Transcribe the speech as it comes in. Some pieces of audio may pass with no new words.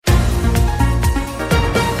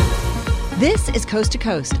This is Coast to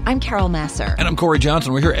Coast. I'm Carol Masser. And I'm Corey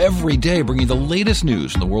Johnson. We're here every day bringing the latest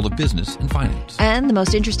news in the world of business and finance. And the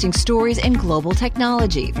most interesting stories in global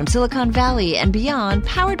technology from Silicon Valley and beyond,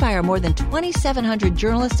 powered by our more than 2,700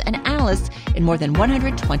 journalists and analysts in more than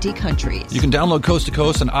 120 countries. You can download Coast to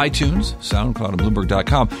Coast on iTunes, SoundCloud, and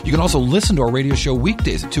Bloomberg.com. You can also listen to our radio show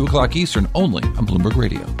weekdays at 2 o'clock Eastern only on Bloomberg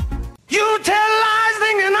Radio. You tell lies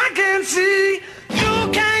thinking I can't see. You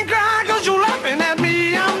can't cry because you're laughing at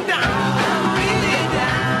me. I'm down, really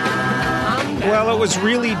down. Well, it was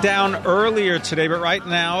really down earlier today, but right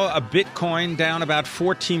now, a Bitcoin down about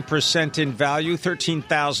 14% in value,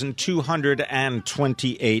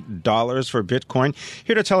 $13,228 for Bitcoin.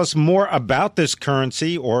 Here to tell us more about this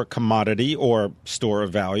currency or commodity or store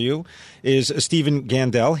of value is Stephen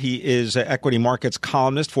Gandel. He is an equity markets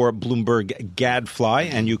columnist for Bloomberg Gadfly,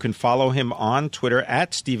 and you can follow him on Twitter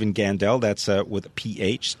at Stephen Gandel. That's with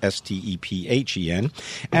PH, STEPHEN.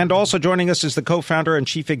 And also joining us is the co-founder and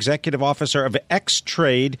chief executive officer of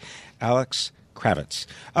X-Trade, Alex Kravitz.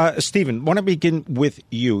 Stephen, I want to begin with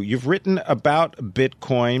you. You've written about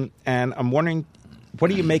Bitcoin, and I'm wondering,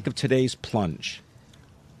 what do you make of today's plunge?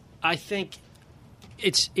 I think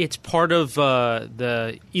it's part of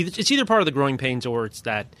it's either part of the growing pains or it's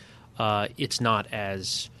that it's not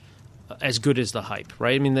as good as the hype,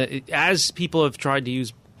 right? I mean, as people have tried to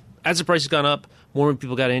use, as the price has gone up, more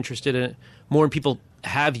people got interested in it, more people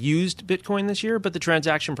have used Bitcoin this year, but the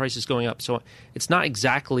transaction price is going up. So it's not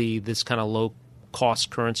exactly this kind of low-cost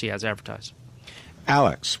currency as advertised.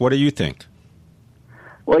 Alex, what do you think?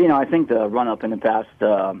 Well, I think the run-up in the past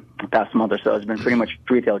month or so has been pretty much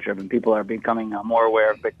retail-driven. People are becoming more aware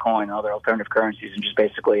of Bitcoin and other alternative currencies and just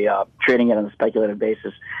basically trading it on a speculative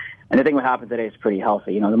basis. And I think what happened today is pretty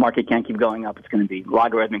healthy. The market can't keep going up. It's going to be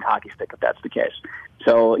logarithmic hockey stick if that's the case.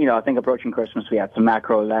 So, I think approaching Christmas, we had some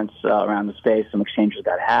macro events around the space. Some exchanges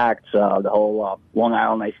got hacked. The whole Long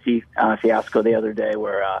Island iced tea fiasco the other day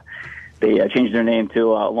where they changed their name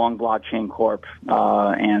to Long Blockchain Corp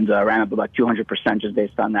and ran up about 200% just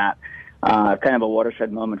based on that. Kind of a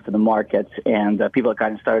watershed moment for the market, and people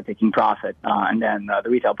kind of started taking profit, and then the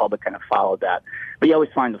retail public kind of followed that. But you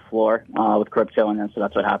always find the floor with crypto, and then so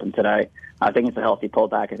that's what happened today. I think it's a healthy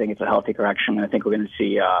pullback. I think it's a healthy correction, and I think we're going to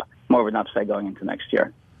see more of an upside going into next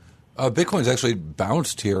year. Bitcoin's actually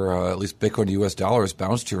bounced here, at least Bitcoin to U.S. dollars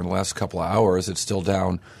bounced here in the last couple of hours. It's still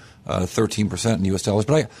down 13% in U.S. dollars.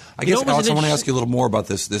 But I guess, Alex, I want to ask you a little more about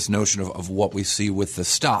this notion of what we see with the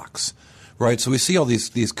stocks, right? So we see all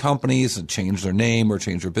these companies that change their name or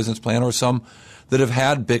change their business plan, or some that have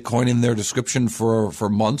had Bitcoin in their description for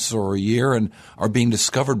months or a year and are being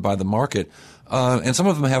discovered by the market. And some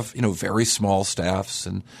of them have, very small staffs,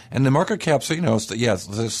 and the market caps are,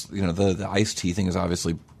 the iced tea thing is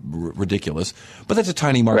obviously ridiculous, but that's a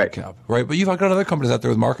tiny market cap, right? But you've got other companies out there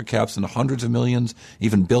with market caps in the hundreds of millions,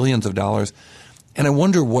 even billions of dollars. And I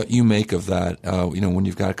wonder what you make of that, when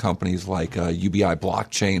you've got companies like UBI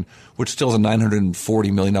Blockchain, which still has a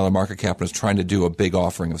 $940 million market cap and is trying to do a big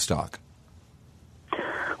offering of stock.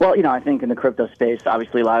 Well, I think in the crypto space,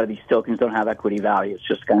 obviously a lot of these tokens don't have equity value. It's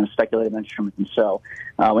just kind of speculative instruments. And so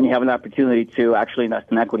when you have an opportunity to actually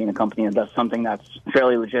invest in equity in a company that does something that's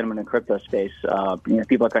fairly legitimate in the crypto space,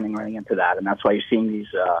 people are kind of running into that. And that's why you're seeing these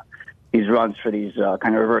runs for these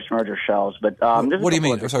kind of reverse merger shells. But what do you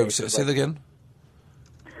mean? Sorry, say that again.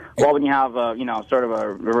 Well, when you have, sort of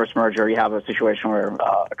a reverse merger, you have a situation where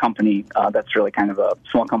a company that's really kind of a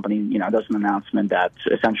small company, does an announcement that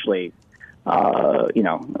essentially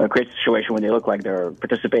creates a situation where they look like they're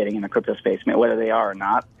participating in the crypto space, whether they are or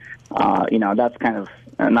not. That's kind of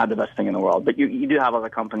not the best thing in the world. But you do have other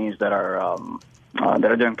companies that are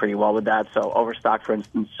doing pretty well with that. So Overstock, for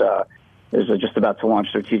instance, is just about to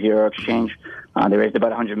launch their T0 exchange. They raised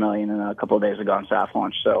about $100 million a couple of days ago on soft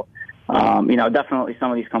launch. So, definitely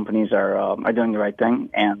some of these companies are doing the right thing,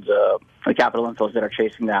 and the capital inflows that are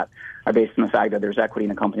chasing that are based on the fact that there's equity in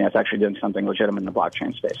the company that's actually doing something legitimate in the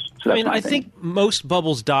blockchain space. So I think most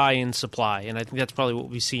bubbles die in supply, and I think that's probably what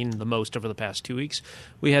we've seen the most over the past 2 weeks.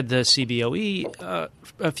 We had the CBOE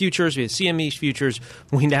futures, we had CME futures.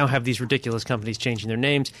 We now have these ridiculous companies changing their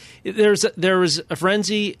names. There was a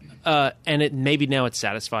frenzy, and maybe now it's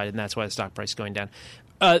satisfied, and that's why the stock price is going down.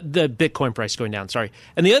 The Bitcoin price going down, sorry.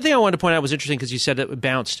 And the other thing I wanted to point out was interesting because you said it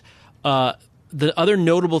bounced. The other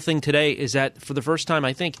notable thing today is that for the first time,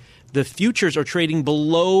 I think, the futures are trading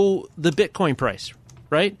below the Bitcoin price,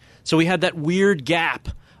 right? So we had that weird gap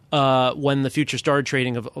when the futures started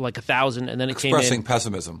trading of like 1,000, and then it came in. Expressing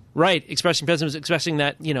pessimism. Right, expressing pessimism, expressing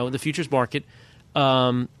that, the futures market.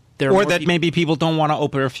 Or that maybe people don't want to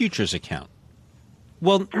open a futures account.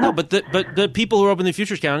 Well, no, but the people who are opening the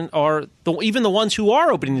futures account are even the ones who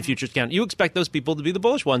are opening the futures account. You expect those people to be the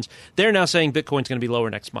bullish ones. They're now saying Bitcoin's going to be lower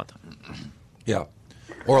next month. Yeah,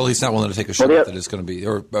 or at least not willing to take a shot that it's going to be,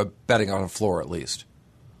 or betting on a floor at least.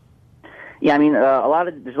 Yeah, I mean,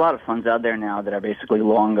 there's a lot of funds out there now that are basically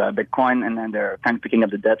long Bitcoin, and then they're kind of picking up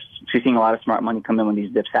the dips. So you're seeing a lot of smart money come in when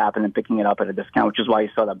these dips happen and picking it up at a discount, which is why you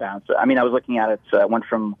saw that bounce. I mean, I was looking at it. It went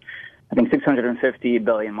from, I think, 650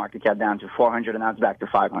 billion market cap down to 400, and now it's back to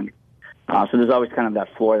 500. So there's always kind of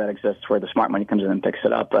that floor that exists where the smart money comes in and picks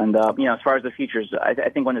it up. And, as far as the futures, I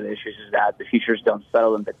think one of the issues is that the futures don't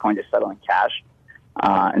settle in Bitcoin, they settle in cash.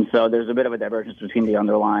 And so there's a bit of a divergence between the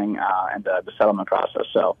underlying and the settlement process.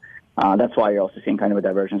 So that's why you're also seeing kind of a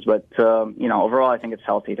divergence. But, overall, I think it's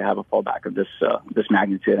healthy to have a pullback of this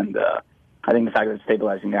magnitude. And I think the fact that it's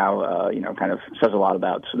stabilizing now, kind of says a lot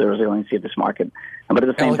about the resiliency of this market. But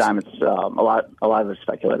at the same time, it's a lot of it's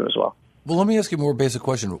speculative as well. Well, let me ask you a more basic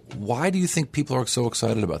question. Why do you think people are so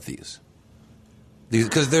excited about these?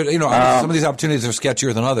 Because some of these opportunities are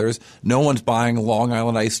sketchier than others. No one's buying Long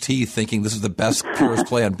Island iced tea thinking this is the best, purest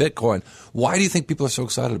play on Bitcoin. Why do you think people are so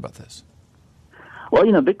excited about this? Well,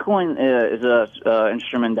 Bitcoin is an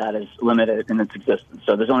instrument that is limited in its existence.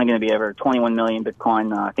 So there's only going to be ever 21 million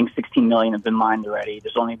Bitcoin. I think 16 million have been mined already.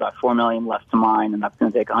 There's only about 4 million left to mine, and that's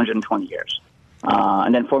going to take 120 years.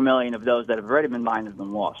 And then 4 million of those that have already been mined have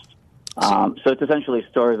been lost. So it's essentially a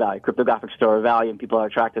store of value, cryptographic store of value, and people are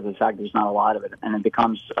attracted to the fact that there's not a lot of it. And it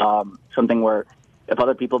becomes something where if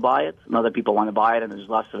other people buy it, and other people want to buy it, and there's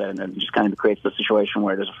less of it, and it just kind of creates the situation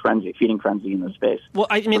where there's a feeding frenzy in the space. Well,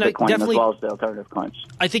 I mean, Bitcoin definitely, as well as the alternative coins.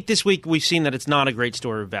 I think this week we've seen that it's not a great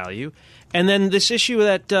store of value. And then this issue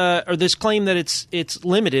that, or this claim that it's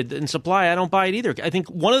limited in supply, I don't buy it either. I think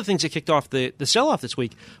one of the things that kicked off the sell-off this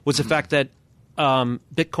week was the fact that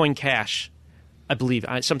Bitcoin Cash, I believe,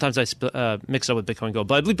 sometimes I mix up with Bitcoin Gold,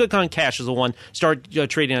 but I believe Bitcoin Cash is the one started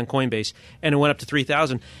trading on Coinbase, and it went up to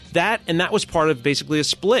 3,000. That was part of basically a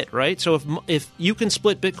split, right? So if you can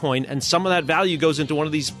split Bitcoin and some of that value goes into one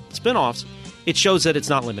of these spinoffs, it shows that it's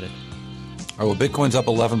not limited. All right, well, Bitcoin's up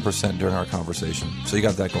 11% during our conversation, so you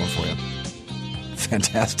got that going for you.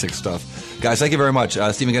 Fantastic stuff. Guys, thank you very much.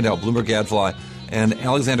 Stephen Gandel, Bloomberg Gadfly, and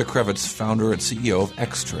Alexander Krevitz, founder and CEO of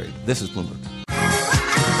Xtrade. This is Bloomberg.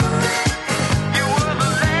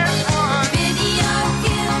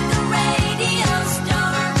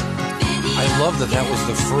 I love that was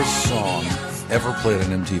the first song ever played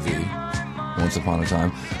on MTV once upon a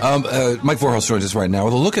time. Mike Vorhaus joins us right now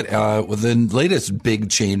with a look at with the latest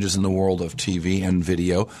big changes in the world of TV and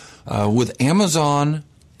video, with Amazon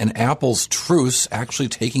and Apple's truce actually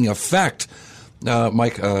taking effect.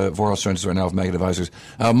 Mike Vorhaus joins us right now with Magnet Advisors.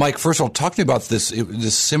 Mike, first of all, talk to me about this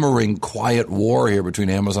simmering quiet war here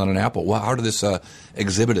between Amazon and Apple. Well, how did this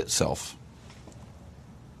exhibit itself?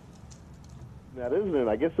 That isn't it?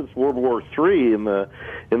 I guess it's World War III in the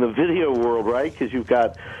video world, right? Because you've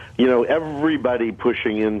got everybody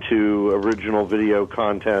pushing into original video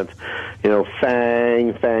content.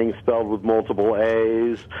 FANG spelled with multiple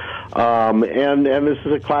A's, and this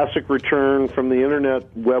is a classic return from the internet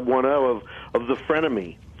Web 1.0 of the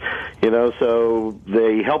frenemy. So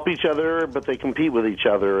they help each other, but they compete with each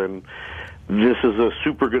other, and this is a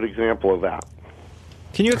super good example of that.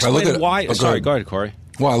 Can you explain why? Sorry, go ahead, Corey.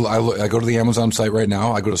 Well, I go to the Amazon site right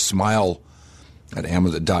now. I go to smile at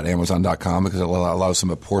Amazon.com because it allows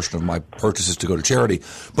a portion of my purchases to go to charity.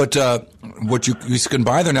 But what you can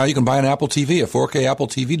buy there now, you can buy an Apple TV, a 4K Apple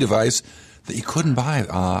TV device that you couldn't buy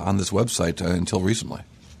on this website until recently.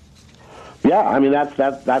 Yeah, I mean, that's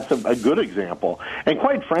a good example. And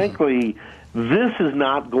quite frankly, this is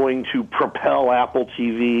not going to propel Apple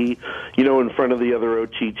TV, in front of the other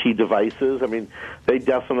OTT devices. I mean, they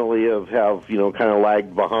definitely have kind of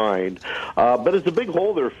lagged behind. But it's a big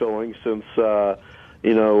hole they're filling since, the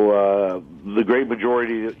great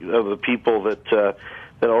majority of the people that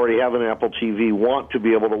already have an Apple TV want to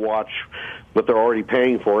be able to watch what they're already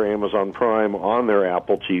paying for, Amazon Prime, on their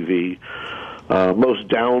Apple TV. Most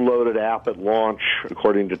downloaded app at launch,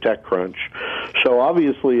 according to TechCrunch. So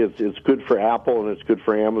obviously, it's good for Apple and it's good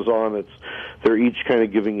for Amazon. They're each kind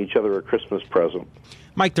of giving each other a Christmas present.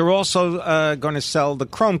 Mike, they're also going to sell the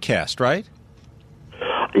Chromecast, right?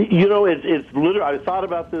 It's literally. I thought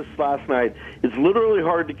about this last night. It's literally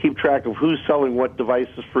hard to keep track of who's selling what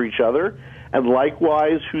devices for each other, and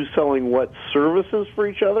likewise, who's selling what services for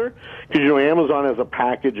each other. Because, Amazon has a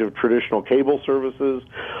package of traditional cable services.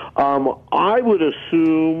 I would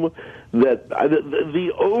assume that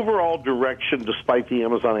the overall direction, despite the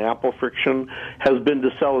Amazon-Apple friction, has been to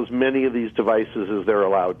sell as many of these devices as they're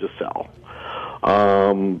allowed to sell.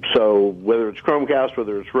 So whether it's Chromecast,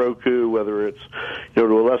 whether it's Roku, whether it's, to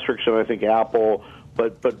a lesser extent, I think Apple,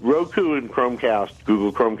 but Roku and Chromecast,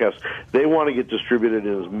 Google Chromecast, they want to get distributed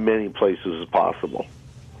in as many places as possible.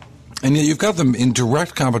 And yet you've got them in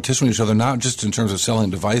direct competition with each other, not just in terms of selling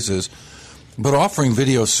devices, but offering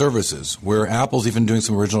video services, where Apple's even doing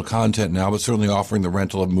some original content now, but certainly offering the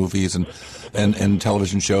rental of movies and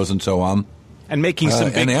television shows and so on. And making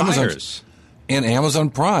some big hires. And Amazon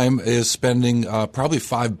Prime is spending probably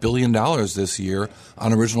 $5 billion this year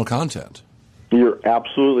on original content. You're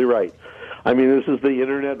absolutely right. I mean, this is the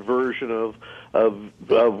internet version of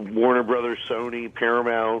Warner Brothers, Sony,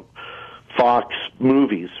 Paramount, Fox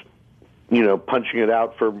movies. Punching it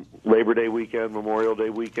out for Labor Day weekend, Memorial Day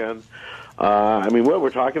weekend. We're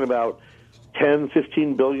talking about $10,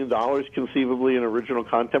 $15 billion conceivably in original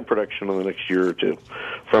content production in the next year or two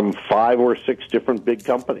from 5 or 6 different big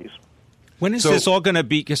companies. When is this all going to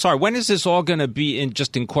be? Sorry, when is this all going to be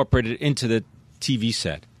just incorporated into the TV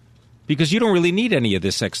set? Because you don't really need any of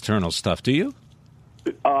this external stuff, do you?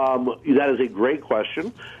 That is a great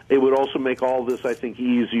question. It would also make all this, I think,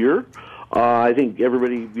 easier. I think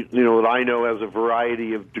everybody, that I know has a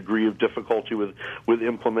variety of degree of difficulty with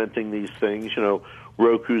implementing these things.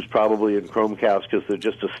 Roku's probably in Chromecast because they're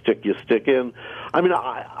just a stick you stick in.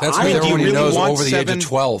 That's what everyone knows over the age of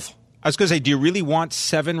 12. I was going to say, do you really want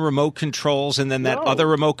 7 remote controls and then that other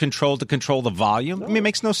remote control to control the volume? No. It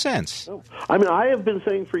makes no sense. No. I have been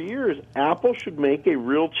saying for years, Apple should make a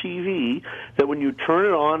real TV that when you turn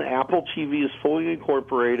it on, Apple TV is fully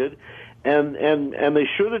incorporated. And they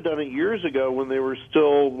should have done it years ago when there was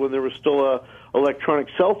still a electronic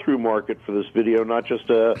sell-through market for this video, not just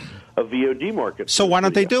a VOD market. So why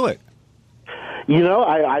don't they do it?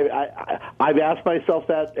 I've asked myself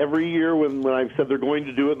that every year when I've said they're going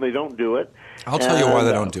to do it and they don't do it. I'll tell you why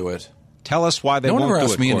they don't do it. Tell us why they won't do it. No one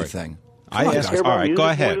ever asked me anything. I asked. All right, go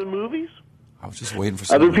ahead. More than movies? I was just waiting for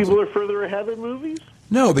something. Other people are further ahead in movies?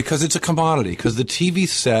 No, because it's a commodity. Because the TV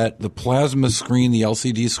set, the plasma screen, the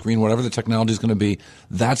LCD screen, whatever the technology is going to be,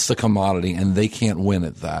 that's the commodity, and they can't win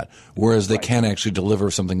at that. Whereas they can actually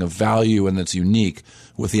deliver something of value and that's unique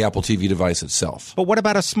with the Apple TV device itself. But what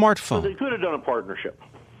about a smartphone? So they could have done a partnership.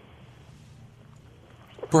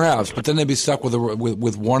 Perhaps, but then they'd be stuck with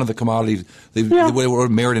one of the commodities. They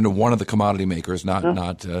would merit into one of the commodity makers, not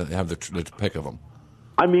have the pick of them.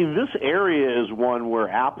 This area is one where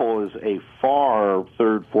Apple is a far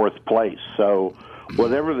third, fourth place. So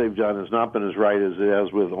whatever they've done has not been as right as it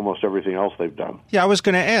has with almost everything else they've done. Yeah, I was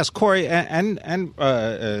going to ask Corey and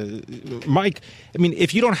Mike.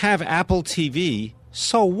 If you don't have Apple TV,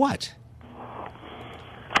 so what?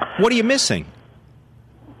 What are you missing?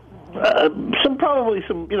 Probably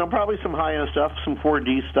some high-end stuff, some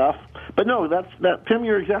 4D stuff. But no, Tim,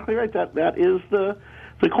 you're exactly right. That is the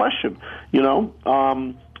question.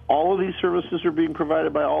 All of these services are being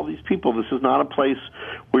provided by all these people. This is not a place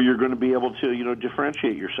where you're going to be able to,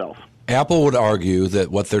 differentiate yourself. Apple would argue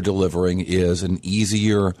that what they're delivering is an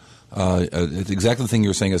easier, it's exactly the thing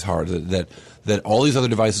you're saying is hard, that all these other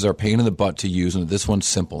devices are a pain in the butt to use, and that this one's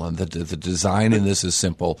simple, and that the design in this is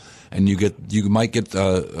simple, and you might get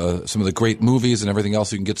some of the great movies and everything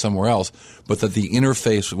else you can get somewhere else, but that the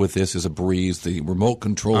interface with this is a breeze. The remote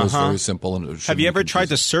control is very simple. And have you ever tried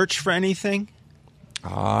to search for anything?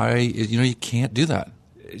 You can't do that.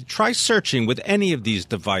 Try searching with any of these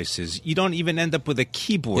devices. You don't even end up with a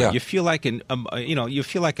keyboard. Yeah. You feel like you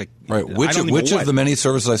feel like a right. Which of the many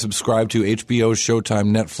services I subscribe to, HBO,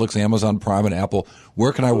 Showtime, Netflix, Amazon Prime, and Apple,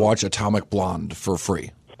 where can I watch Atomic Blonde for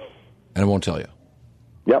free? And it won't tell you.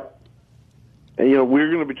 Yep. And we're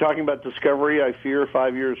going to be talking about Discovery, I fear,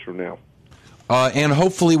 5 years from now. And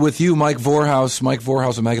hopefully with you, Mike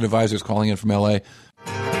Vorhaus of Megan Advisors, calling in from L.A.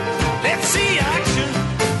 Let's see action.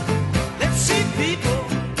 Let's see people.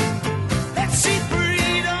 Let's see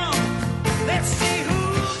freedom. Let's see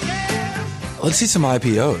who cares. Let's see some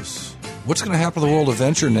IPOs. What's going to happen to the world of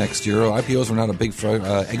venture next year? IPOs were not a big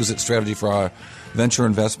exit strategy for our venture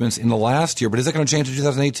investments in the last year, but is that going to change in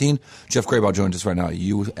 2018? Jeff Graybaugh joins us right now,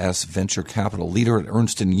 U.S. venture capital leader at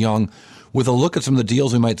Ernst & Young, with a look at some of the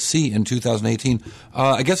deals we might see in 2018.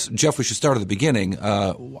 I guess, Jeff, we should start at the beginning.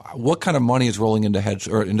 What kind of money is rolling into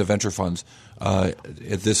into venture funds at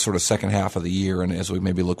this sort of second half of the year, and as we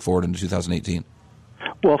maybe look forward into 2018?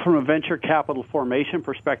 Well, from a venture capital formation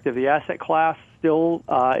perspective, the asset class still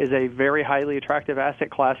is a very highly attractive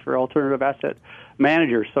asset class for alternative asset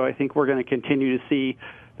managers. So I think we're going to continue to see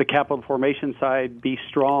the capital formation side be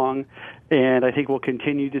strong, and I think we'll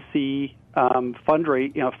continue to see fund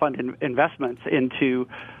investments into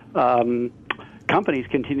companies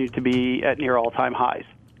continue to be at near all-time highs.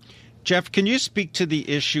 Jeff, can you speak to the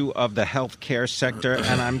issue of the healthcare sector?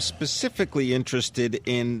 And I'm specifically interested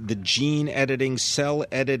in the gene editing, cell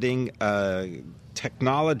editing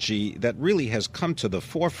technology that really has come to the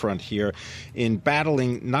forefront here in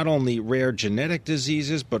battling not only rare genetic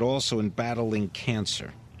diseases, but also in battling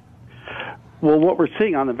cancer. Well, what we're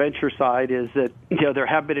seeing on the venture side is that there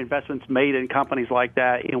have been investments made in companies like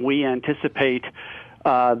that, and we anticipate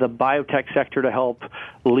the biotech sector to help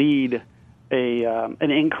lead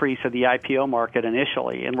an increase of the IPO market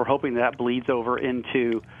initially, and we're hoping that bleeds over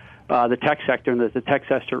into the tech sector, and that the tech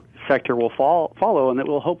sector will follow, and that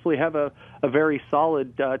we'll hopefully have a very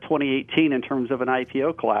solid 2018 in terms of an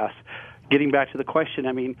IPO class. Getting back to the question,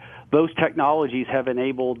 I mean, those technologies have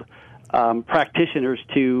enabled practitioners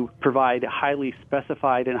to provide highly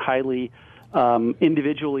specified and highly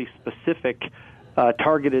individually specific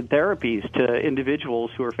targeted therapies to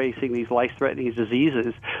individuals who are facing these life-threatening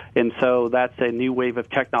diseases. And so that's a new wave of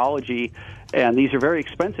technology, and these are very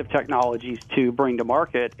expensive technologies to bring to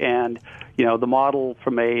market. And, the model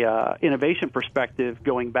from a innovation perspective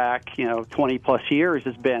going back, 20-plus years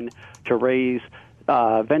has been to raise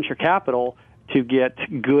venture capital to get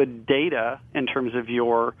good data in terms of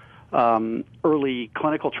your early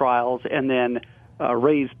clinical trials, and then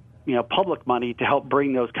raise public money to help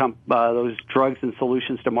bring those drugs and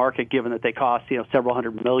solutions to market, given that they cost several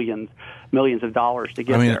hundred millions of dollars to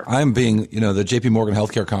get there. I'm being the J.P. Morgan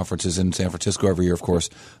Healthcare Conference is in San Francisco every year, of course,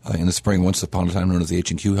 in the spring, once upon a time known as the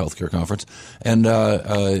H&Q Healthcare Conference, and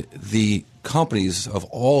the companies of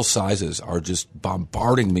all sizes are just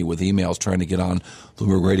bombarding me with emails trying to get on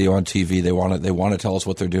Bloomberg Radio, on TV. They want to tell us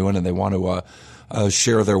what they're doing, and they want to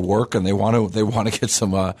share their work, and they want to get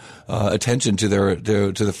some attention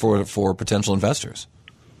for potential investors.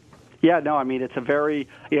 Yeah, no, I mean, it's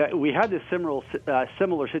we had this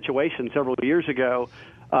similar situation several years ago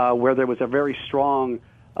where there was a very strong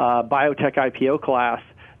biotech IPO class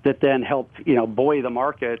that then helped buoy the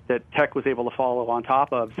market that tech was able to follow on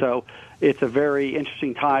top of. So it's a very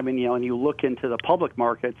interesting time, and and you look into the public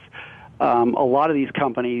markets, a lot of these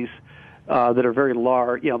companies that are very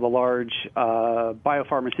large, the large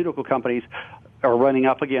biopharmaceutical companies are running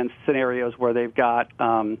up against scenarios where they've got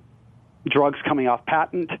drugs coming off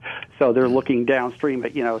patent, so they're looking downstream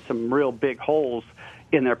at some real big holes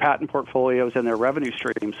in their patent portfolios and their revenue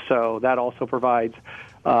streams. So that also provides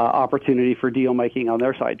opportunity for deal making on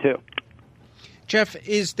their side too. Jeff,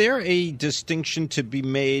 is there a distinction to be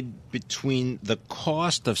made between the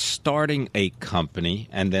cost of starting a company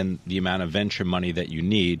and then the amount of venture money that you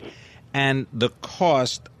need, and the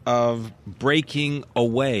cost of breaking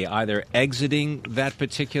away, either exiting that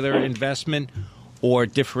particular investment or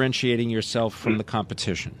differentiating yourself from the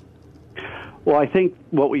competition? Well, I think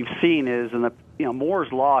what we've seen is,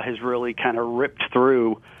 Moore's Law has really kind of ripped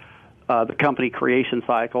through the company creation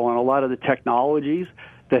cycle, and a lot of the technologies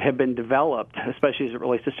that have been developed, especially as it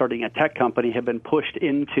relates to starting a tech company, have been pushed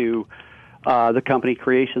into the company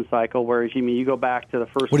creation cycle. Whereas, you go back to the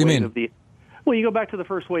first What do you wave mean? of the Well, you go back to the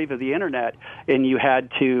first wave of the internet, and you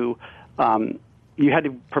had to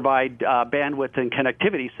provide bandwidth and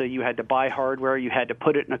connectivity. So you had to buy hardware, you had to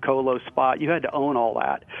put it in a colo spot, you had to own all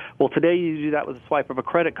that. Well, today you do that with a swipe of a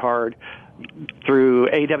credit card through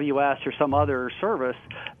AWS or some other service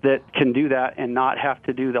that can do that and not have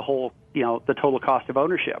to do the whole, the total cost of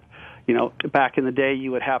ownership. Back in the day,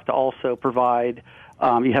 you would have to also provide,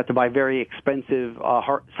 you have to buy very expensive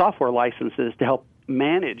software licenses to help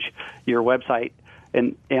manage your website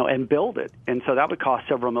and build it, and so that would cost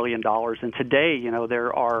several $1 million. And today,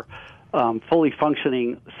 there are fully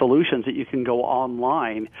functioning solutions that you can go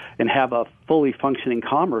online and have a fully functioning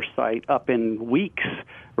commerce site up in weeks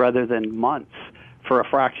rather than months for a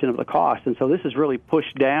fraction of the cost. And so this is really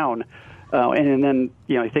pushed down. And then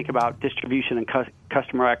you think about distribution and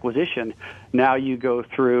customer acquisition. Now you go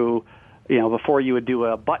through. Before you would do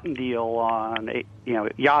a button deal on,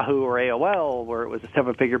 Yahoo or AOL, where it was a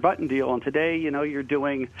 7-figure button deal, and today, you're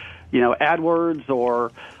doing, AdWords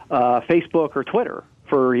or Facebook or Twitter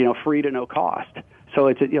for, free to no cost. So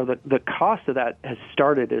it's, the cost of that has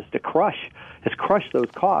crushed those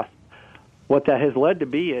costs. What that has led to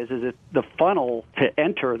be is that the funnel to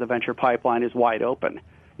enter the venture pipeline is wide open.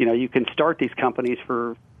 You can start these companies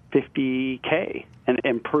for $50K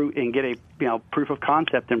and prove and get a proof of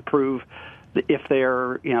concept and prove that if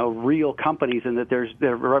they're real companies and that there's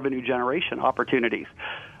revenue generation opportunities.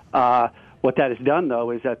 What that has done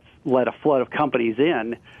though is that's let a flood of companies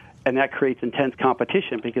in, and that creates intense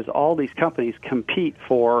competition because all these companies compete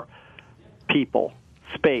for people,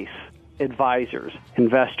 space, advisors,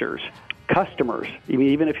 investors, customers.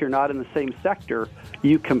 Even if you're not in the same sector,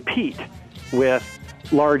 you compete with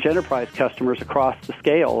large enterprise customers across the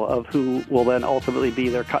scale of who will then ultimately be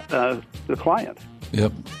their the client.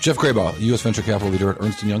 Yep. Jeff Graybaugh, U.S. Venture Capital Leader at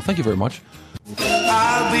Ernst & Young. Thank you very much.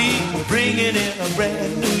 I'll be bringing in a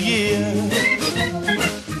brand new year.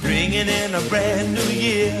 Bringing in a brand new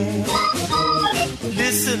year.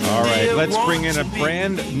 Listen, all right, let's bring in a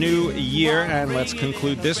brand new year, and let's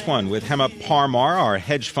conclude this one with Hema Parmar, our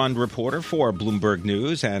hedge fund reporter for Bloomberg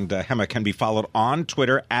News. And Hema can be followed on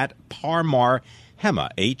Twitter at Parmar Hema,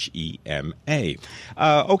 H-E-M-A.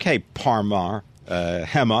 Okay, Parmar.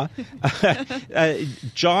 Hema.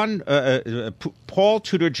 Paul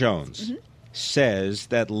Tudor Jones says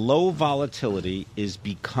that low volatility is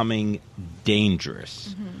becoming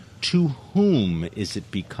dangerous. To whom is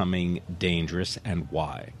it becoming dangerous, and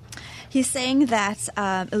why? He's saying that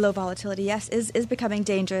low volatility, yes, is becoming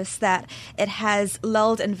dangerous, that it has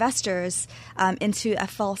lulled investors into a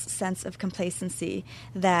false sense of complacency,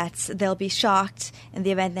 that they'll be shocked in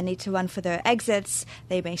the event they need to run for their exits.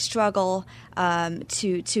 They may struggle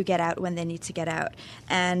to get out when they need to get out.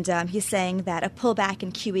 And he's saying that a pullback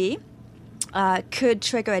in QE could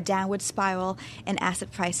trigger a downward spiral in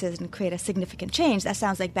asset prices and create a significant change. That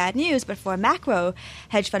sounds like bad news, but for a macro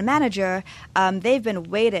hedge fund manager, they've been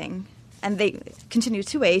waiting, and they continue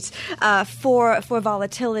to wait for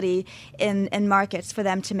volatility in markets for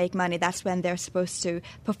them to make money. That's when they're supposed to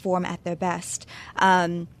perform at their best.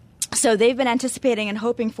 So they've been anticipating and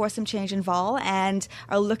hoping for some change in vol, and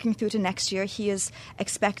are looking through to next year. He is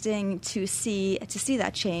expecting to see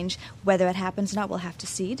that change. Whether it happens or not, we'll have to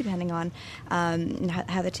see, depending on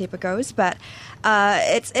how the taper goes. But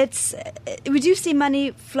we do see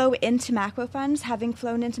money flow into macro funds, having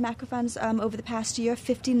flown into macro funds over the past year.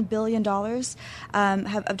 $15 billion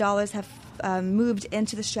of dollars have moved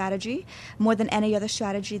into the strategy, more than any other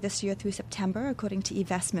strategy this year through September, according to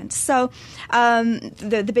eVestment. So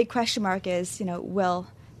the big question mark is, will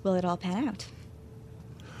it all pan out?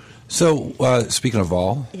 So speaking of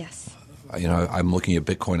vol, yes, I'm looking at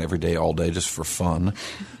Bitcoin every day, all day, just for fun.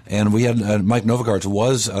 And we had Mike Novogratz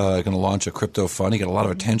was going to launch a crypto fund. He got a lot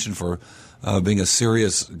of attention for being a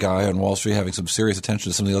serious guy on Wall Street, having some serious attention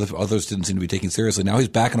that some of the others didn't seem to be taking seriously. Now he's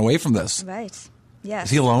backing away from this. Right. Yes.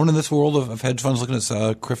 Is he alone in this world of hedge funds looking at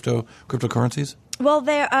cryptocurrencies? Well,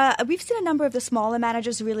 we've seen a number of the smaller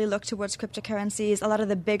managers really look towards cryptocurrencies. A lot of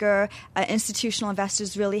the bigger institutional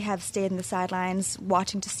investors really have stayed in the sidelines,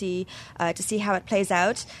 watching to see how it plays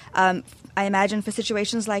out. I imagine for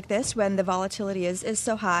situations like this, when the volatility is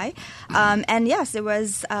so high. And yes, it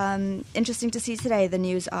was interesting to see today the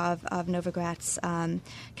news of Novogratz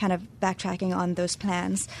kind of backtracking on those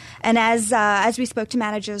plans. And as we spoke to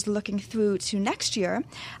managers looking through to next year,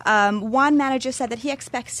 one manager said that he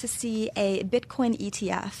expects to see a Bitcoin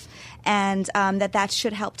ETF, and that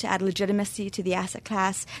should help to add legitimacy to the asset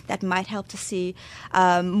class. That might help to see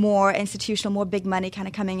more institutional, more big money kind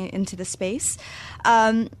of coming into the space.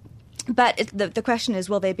 But the question is,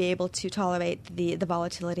 will they be able to tolerate the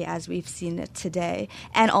volatility as we've seen it today,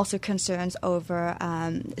 and also concerns over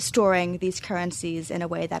storing these currencies in a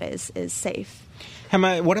way that is safe.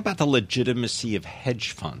 Hema, what about the legitimacy of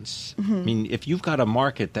hedge funds? I mean, if you've got a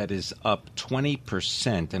market that is up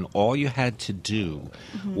 20% and all you had to do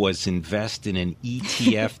was invest in an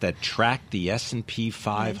ETF that tracked the S&P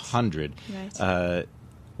 500, right.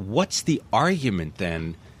 What's the argument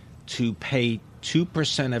then to pay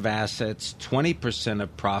 2% of assets, 20%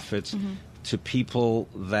 of profits to people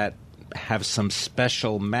that have some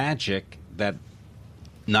special magic that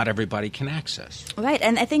not everybody can access? Right,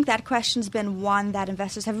 and I think that question's been one that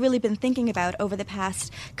investors have really been thinking about over the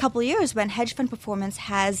past couple of years, when hedge fund performance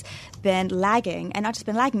has been lagging, and not just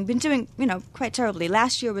been lagging, been doing quite terribly.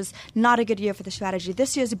 Last year was not a good year for the strategy.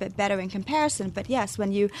 This year's a bit better in comparison, but yes,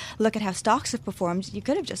 when you look at how stocks have performed, you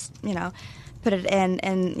could have just put it in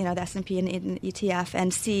the S&P and in ETF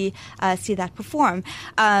and see that perform.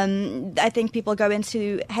 I think people go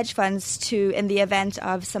into hedge funds in the event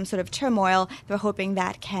of some sort of turmoil, they're hoping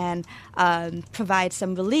that can provide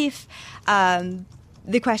some relief.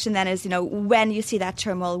 The question then is, when you see that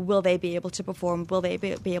turmoil, will they be able to perform? Will they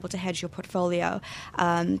be able to hedge your portfolio?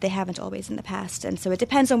 They haven't always in the past. And so it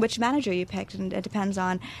depends on which manager you picked, and it depends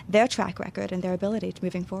on their track record and their ability to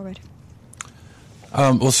moving forward.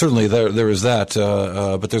 Well, certainly there is that,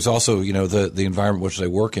 but there's also the environment which they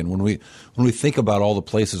work in. When we think about all the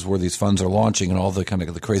places where these funds are launching and all the kind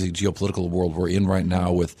of the crazy geopolitical world we're in right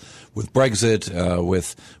now, with Brexit,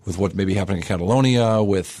 with what may be happening in Catalonia,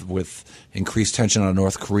 with increased tension on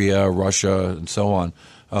North Korea, Russia, and so on.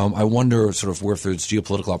 I wonder sort of where if there's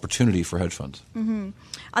geopolitical opportunity for hedge funds. Mm-hmm.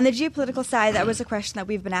 On the geopolitical side, that was a question that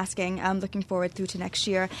we've been asking, looking forward through to next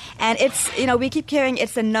year. And it's, we keep hearing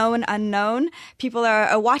it's a known unknown. People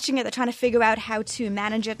are watching it. They're trying to figure out how to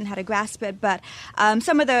manage it and how to grasp it. But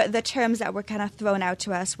some of the terms that were kind of thrown out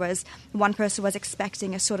to us was one person was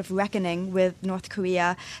expecting a sort of reckoning with North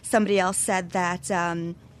Korea. Somebody else said that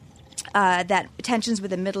that tensions with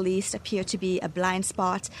the Middle East appear to be a blind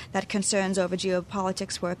spot, that concerns over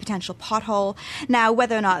geopolitics were a potential pothole. Now,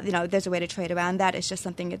 whether or not there's a way to trade around that is just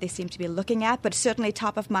something that they seem to be looking at, but certainly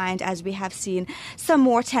top of mind as we have seen some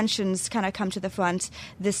more tensions kind of come to the front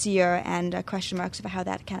this year and question marks about how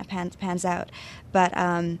that kind of pans out. But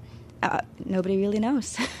nobody really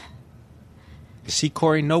knows. See,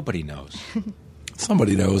 Corey, nobody knows.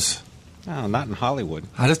 Somebody knows. Oh, not in Hollywood.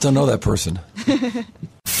 I just don't know that person.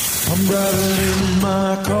 I'm driving in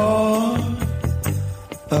my car.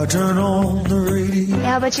 I turn on the radio.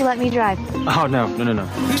 How about you let me drive? Oh, no.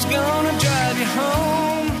 Who's gonna drive you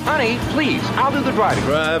home? Honey, please, I'll do the driving.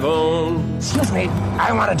 Drive on. Excuse me,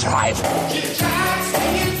 I want to drive.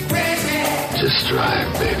 Just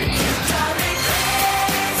drive, baby.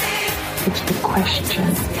 It's the question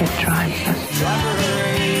that drives us.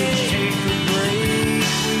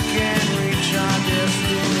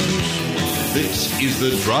 This is the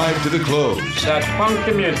Drive to the Close. That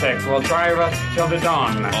funky music will drive us till the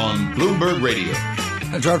dawn. On Bloomberg Radio.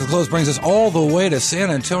 Drive to the Close brings us all the way to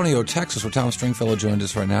San Antonio, Texas, where Tom Stringfellow joined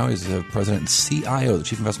us right now. He's the president and CIO, the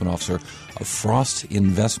chief investment officer of Frost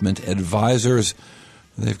Investment Advisors.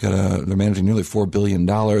 They're managing nearly $4 billion.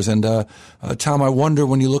 And Tom, I wonder,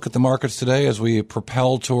 when you look at the markets today as we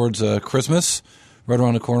propel towards Christmas, right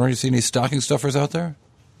around the corner, you see any stocking stuffers out there?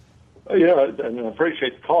 Yeah, and I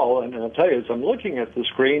appreciate the call. And I'll tell you, as I'm looking at the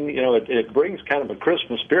screen, it brings kind of a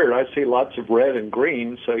Christmas spirit. I see lots of red and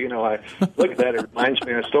green. So, I look at that. It reminds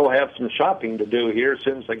me I still have some shopping to do here as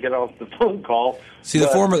soon as I get off the phone call. See,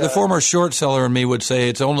 the former short seller in me would say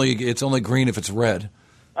it's only green if it's red.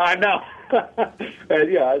 I know.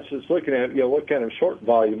 And, I was just looking at, what kind of short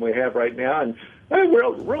volume we have right now. And we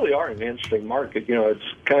really are in an interesting market. It's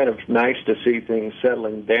kind of nice to see things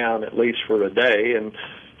settling down, at least for a day. And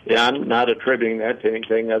I'm not attributing that to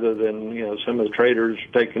anything other than, some of the traders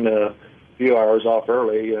taking a few hours off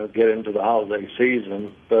early, get into the holiday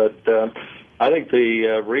season. But I think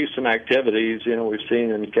the recent activities, we've seen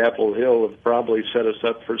in Capitol Hill have probably set us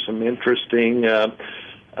up for some interesting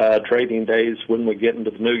trading days when we get into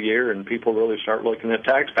the new year and people really start looking at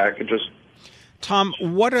tax packages. Tom,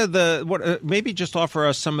 maybe just offer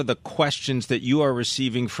us some of the questions that you are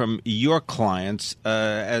receiving from your clients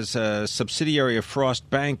as a subsidiary of Frost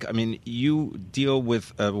Bank. I mean, you deal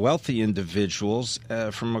with wealthy individuals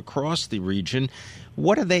from across the region.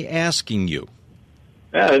 What are they asking you?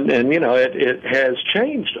 And it has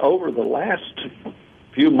changed over the last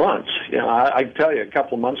few months. I can tell you, a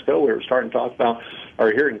couple of months ago, we were starting to talk about or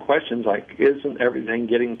hearing questions like, isn't everything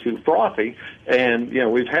getting too frothy? And,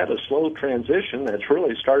 we've had a slow transition that's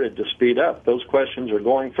really started to speed up. Those questions are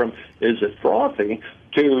going from, is it frothy,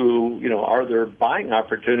 to, are there buying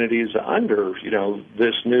opportunities under,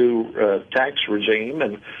 this new tax regime?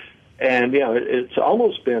 And it's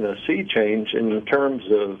almost been a sea change in terms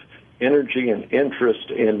of energy and interest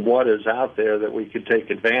in what is out there that we could take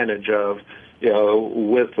advantage of,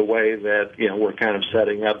 with the way that, we're kind of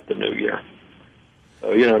setting up the new year.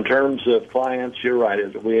 So, in terms of clients, you're right.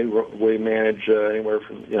 We manage anywhere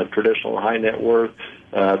from traditional high net worth,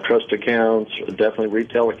 trust accounts, definitely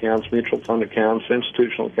retail accounts, mutual fund accounts,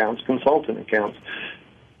 institutional accounts, consultant accounts.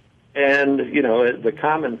 And, the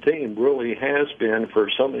common theme really has been for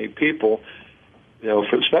so many people,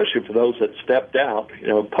 especially for those that stepped out,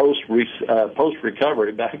 post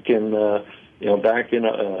recovery back in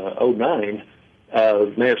 2009.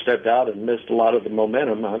 May have stepped out and missed a lot of the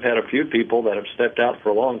momentum. I've had a few people that have stepped out for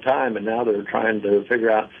a long time, and now they're trying to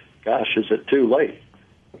figure out, gosh, is it too late?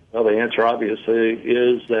 Well, the answer obviously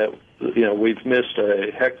is that, we've missed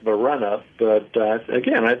a heck of a run-up. But,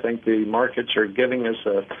 again, I think the markets are giving us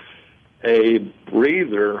a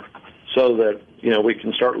breather so that, we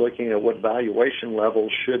can start looking at what valuation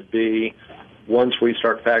levels should be once we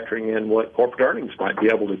start factoring in what corporate earnings might be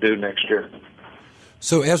able to do next year.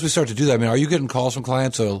 So as we start to do that, are you getting calls from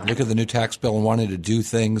clients who look at the new tax bill and wanting to do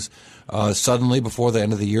things suddenly before the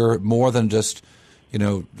end of the year, more than just,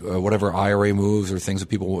 whatever IRA moves or things that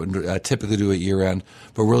people typically do at year end,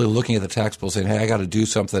 but really looking at the tax bill saying, hey, I got to do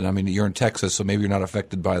something. I mean, you're in Texas, so maybe you're not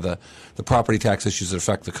affected by the property tax issues that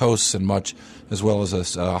affect the coasts and much, as well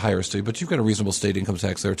as a higher state. But you've got a reasonable state income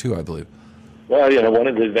tax there too, I believe. Well, one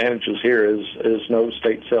of the advantages here is no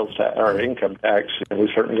state sales tax or income tax. We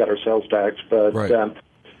certainly got our sales tax, but right.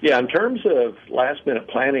 Yeah, in terms of last-minute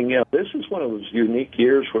planning, this is one of those unique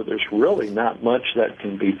years where there's really not much that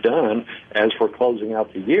can be done as for closing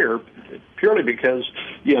out the year, purely because,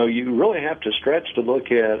 you really have to stretch to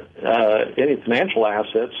look at any financial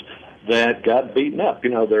assets that got beaten up.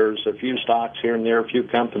 There's a few stocks here and there, a few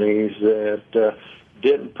companies that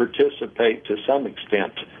didn't participate to some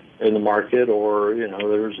extent in the market, or,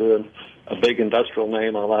 there's a big industrial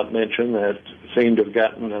name I'll not mention that seemed to have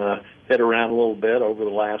gotten hit around a little bit over the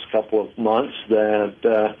last couple of months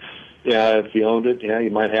that, if you owned it, you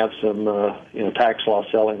might have some, tax law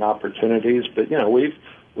selling opportunities. But,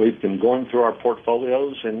 we've been going through our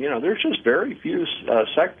portfolios, and, there's just very few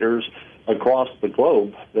sectors across the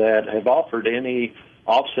globe that have offered any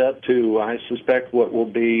offset to, I suspect, what will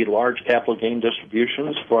be large capital gain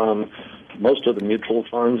distributions from most of the mutual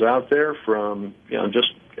funds out there, from,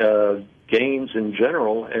 just gains in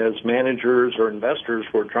general as managers or investors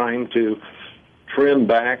were trying to trim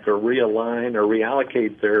back or realign or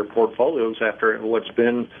reallocate their portfolios after what's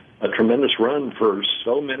been a tremendous run for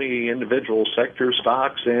so many individual sectors,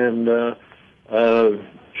 stocks, and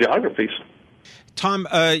geographies. Tom,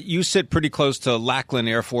 you sit pretty close to Lackland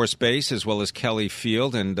Air Force Base as well as Kelly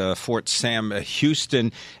Field and Fort Sam,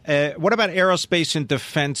 Houston. What about aerospace and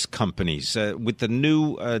defense companies? With the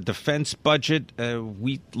new defense budget,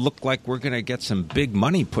 we look like we're going to get some big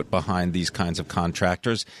money put behind these kinds of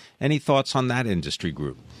contractors. Any thoughts on that industry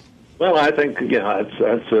group? Well, I think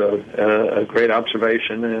that's a great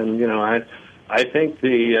observation, and I think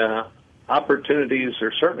the opportunities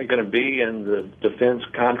are certainly going to be in the defense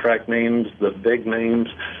contract names, the big names.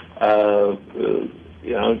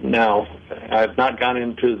 Now I've not gone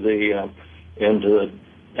into the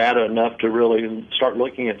data enough to really start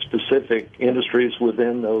looking at specific industries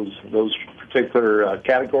within those particular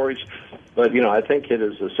categories. But I think it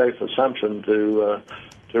is a safe assumption to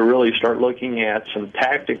really start looking at some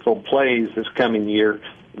tactical plays this coming year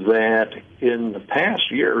that in the past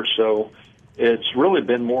year or so, it's really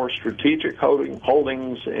been more strategic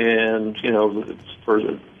holdings, and for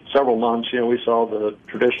several months, we saw the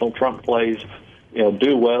traditional Trump plays,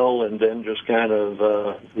 do well, and then just kind of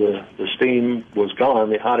the steam was gone,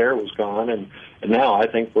 the hot air was gone, and now I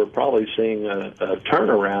think we're probably seeing a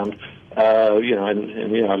turnaround.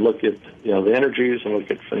 I look at the energies and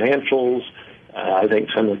look at financials. I think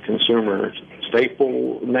some of the consumer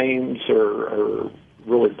staple names are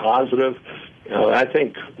really positive. I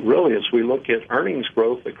think really as we look at earnings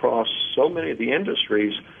growth across so many of the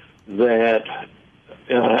industries that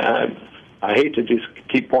I hate to just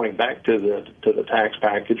keep pointing back to the tax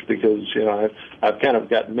package because I've kind of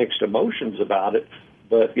got mixed emotions about it.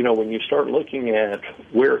 But when you start looking at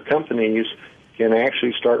where companies can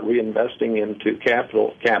actually start reinvesting into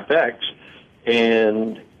capex,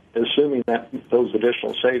 and assuming that those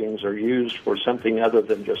additional savings are used for something other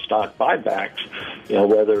than just stock buybacks,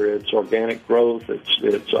 whether it's organic growth,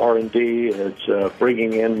 it's R&D, it's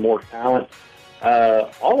bringing in more talent,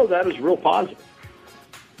 all of that is real positive.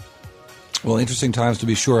 Well, interesting times to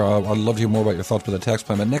be sure. I'd love to hear more about your thoughts about the tax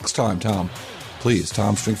plan. But next time, Tom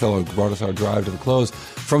Stringfellow brought us our drive to the close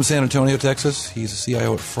from San Antonio, Texas. He's the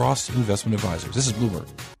CIO at Frost Investment Advisors. This is Bloomberg.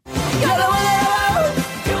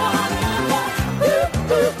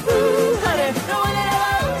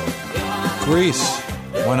 Greece.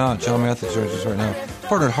 Why not? John Matthews joins us right now.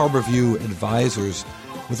 Partner at Harborview Advisors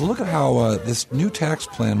with a look at how this new tax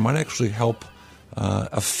plan might actually help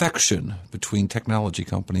affection between technology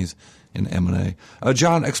companies in M&A.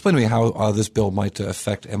 John, explain to me how this bill might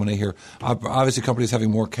affect M&A here. Obviously, companies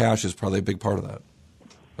having more cash is probably a big part of that,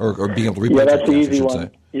 or being able to repatriate that's the cash, easy I should one. say.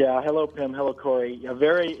 Yeah, hello, Pim. Hello, Corey.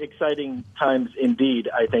 Very exciting times indeed,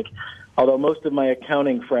 I think. Although most of my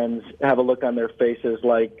accounting friends have a look on their faces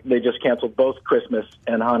like they just canceled both Christmas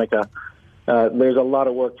and Hanukkah. There's a lot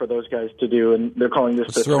of work for those guys to do, and they're calling this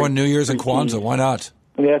Let's throw in New Year's and Kwanzaa. Why not?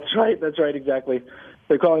 Yeah, that's right, exactly.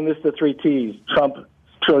 They're calling this the 3 Ts, Trump $1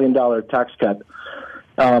 trillion tax cut.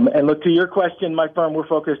 And look, to your question, my firm, we're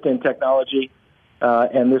focused in technology,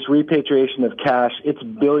 and this repatriation of cash, it's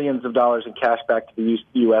billions of dollars in cash back to the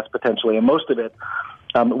U.S. potentially, and most of it,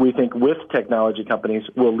 we think, with technology companies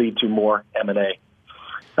will lead to more M&A.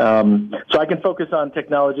 So I can focus on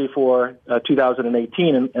technology for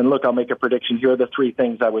 2018, and look, I'll make a prediction. Here are the 3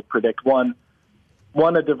 things I would predict. One,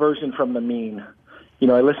 a diversion from the mean.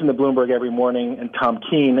 I listen to Bloomberg every morning, and Tom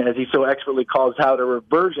Keene, as he so expertly calls out, a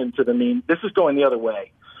reversion to the mean. This is going the other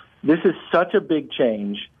way. This is such a big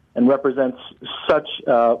change and represents such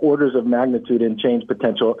orders of magnitude in change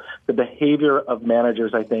potential. The behavior of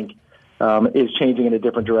managers, I think, is changing in a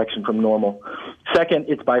different direction from normal. Second,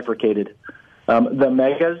 it's bifurcated. The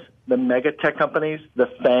megas, the mega tech companies, the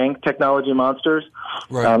FANG technology monsters,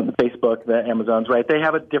 the Facebook, the Amazons, right? They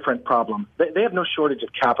have a different problem. They have no shortage of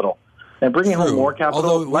capital. And bringing home more capital...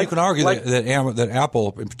 Although you can argue that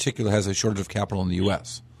Apple in particular has a shortage of capital in the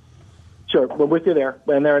U.S. Sure, we're with you there.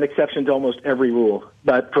 And they're an exception to almost every rule.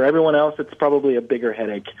 But for everyone else, it's probably a bigger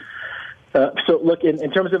headache. So, look,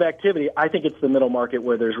 in terms of activity, I think it's the middle market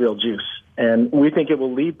where there's real juice. And we think it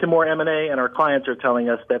will lead to more M&A, and our clients are telling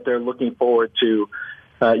us that they're looking forward to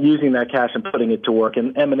using that cash and putting it to work.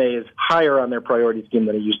 And M&A is higher on their priority scheme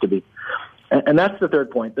than it used to be. And that's the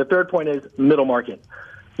third point. The third point is middle market.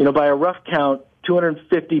 By a rough count,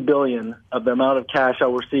 $250 billion of the amount of cash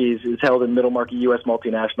overseas is held in middle market U.S.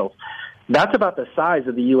 multinationals. That's about the size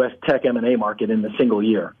of the U.S. tech M&A market in a single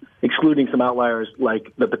year, excluding some outliers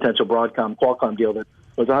like the potential Broadcom-Qualcomm deal that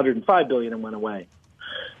was $105 billion and went away.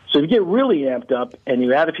 So if you get really amped up and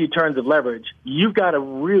you add a few turns of leverage, you've got a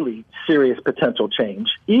really serious potential change.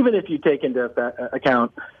 Even if you take into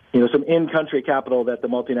account, some in-country capital that the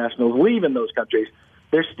multinationals leave in those countries,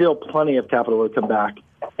 there's still plenty of capital to come back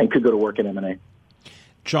and could go to work in M&A.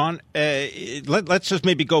 John, let's just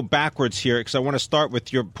maybe go backwards here because I want to start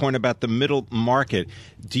with your point about the middle market.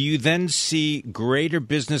 Do you then see greater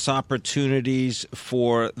business opportunities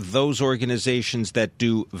for those organizations that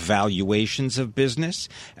do valuations of business,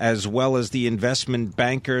 as well as the investment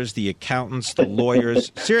bankers, the accountants, the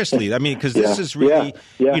lawyers? Seriously, I mean, because this is really,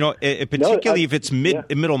 particularly if it's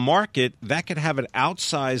middle market, that could have an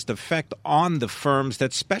outsized effect on the firms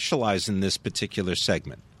that specialize in this particular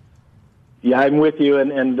segment. Yeah, I'm with you,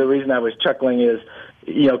 and the reason I was chuckling is,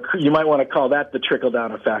 you might want to call that the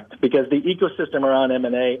trickle-down effect, because the ecosystem around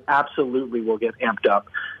M&A absolutely will get amped up.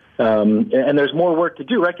 And there's more work to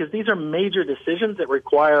do, right? Because these are major decisions that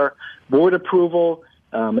require board approval,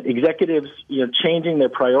 executives, changing their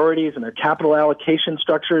priorities and their capital allocation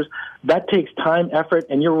structures. That takes time, effort,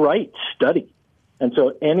 and you're right, study. And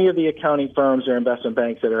so any of the accounting firms or investment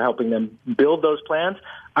banks that are helping them build those plans,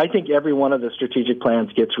 I think every one of the strategic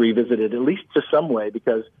plans gets revisited, at least to some way,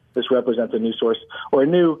 because this represents a new source or a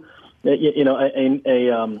new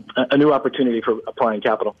opportunity for applying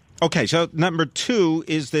capital. Okay, so number two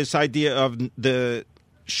is this idea of the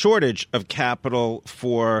shortage of capital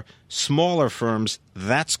for smaller firms.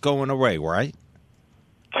 That's going away, right?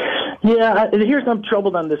 Yeah, I'm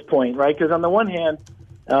troubled on this point, right? Because on the one hand,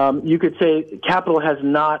 you could say capital has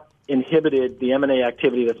not inhibited the M&A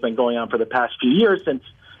activity that's been going on for the past few years since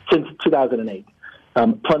 2008.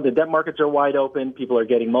 The debt markets are wide open. People are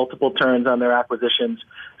getting multiple turns on their acquisitions.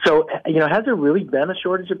 So, has there really been a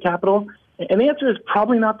shortage of capital? And the answer is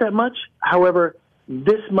probably not that much. However,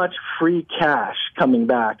 this much free cash coming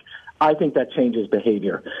back, I think that changes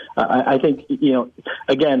behavior. I think,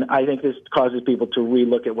 I think this causes people to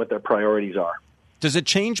relook at what their priorities are. Does it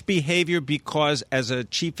change behavior because as a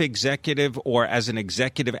chief executive or as an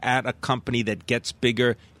executive at a company that gets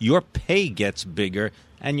bigger, your pay gets bigger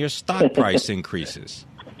and your stock price increases?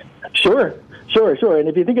 Sure. And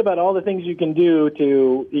if you think about all the things you can do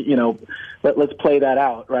to, let's play that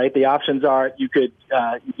out, right? The options are you could,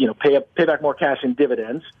 pay back more cash in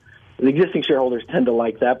dividends. The existing shareholders tend to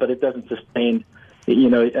like that, but it doesn't sustain,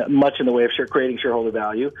 much in the way of creating shareholder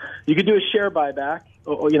value. You could do a share buyback.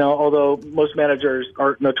 Although most managers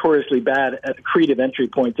are notoriously bad at accretive entry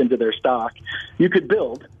points into their stock, you could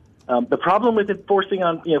build. The problem with focusing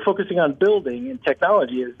on building and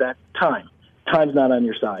technology is that time's not on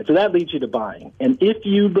your side. So that leads you to buying. And if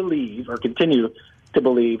you believe or continue to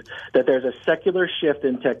believe that there's a secular shift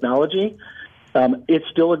in technology, it's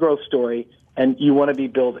still a growth story, and you want to be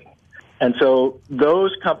building. And so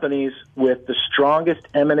those companies with the strongest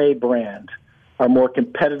M&A brand are more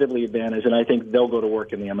competitively advantaged, and I think they'll go to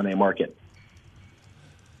work in the M&A market.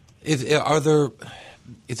 Does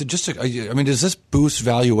this boost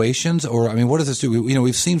valuations, or what does this do?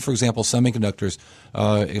 We've seen, for example, semiconductors.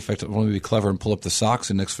 In fact, I want to be clever and pull up the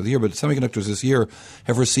SOX index for the year, but semiconductors this year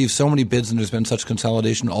have received so many bids, and there's been such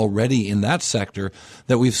consolidation already in that sector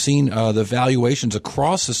that we've seen the valuations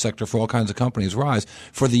across the sector for all kinds of companies rise.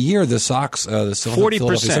 For the year, the SOX, the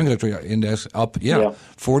Philadelphia Semiconductor Index, up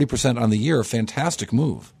 40% on the year. Fantastic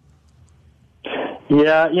move.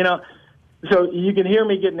 Yeah, So you can hear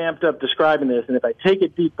me getting amped up describing this, and if I take a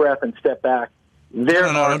deep breath and step back, No,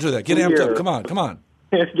 don't do that. Get amped up. Come on.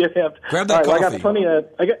 Get amped. Grab that coffee.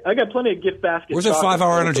 I got plenty of gift baskets. Where's our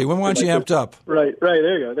 5-hour energy? When aren't you amped up? Right.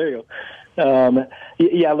 There you go.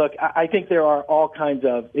 Look, I think there are all kinds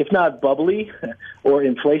of, if not bubbly or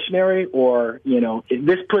inflationary, or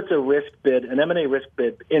this puts an M&A risk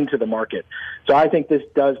bid into the market. So I think this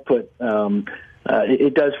does put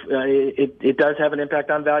it does have an impact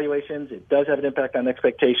on valuations. It does have an impact on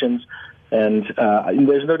expectations. And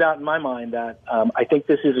there's no doubt in my mind that I think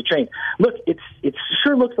this is a train. Look, it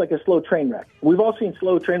sure looks like a slow train wreck. We've all seen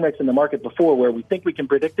slow train wrecks in the market before where we think we can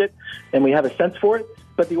predict it and we have a sense for it,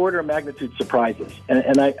 but the order of magnitude surprises.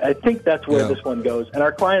 And I think that's where this one goes. And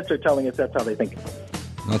our clients are telling us that's how they think.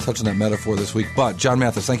 Not touching that metaphor this week, but John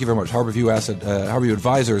Mathis, thank you very much. Harborview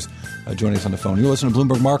Advisors joining us on the phone. You're listening to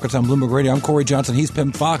Bloomberg Markets on Bloomberg Radio. I'm Corey Johnson. He's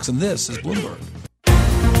Pimm Fox, and this is Bloomberg.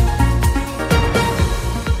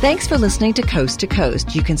 Thanks for listening to Coast.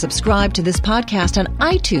 You can subscribe to this podcast on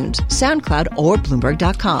iTunes, SoundCloud, or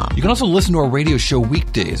Bloomberg.com. You can also listen to our radio show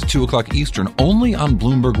weekdays at 2 o'clock Eastern, only on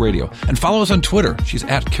Bloomberg Radio. And follow us on Twitter. She's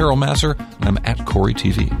at Carol Masser, and I'm at Corey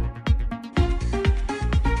TV.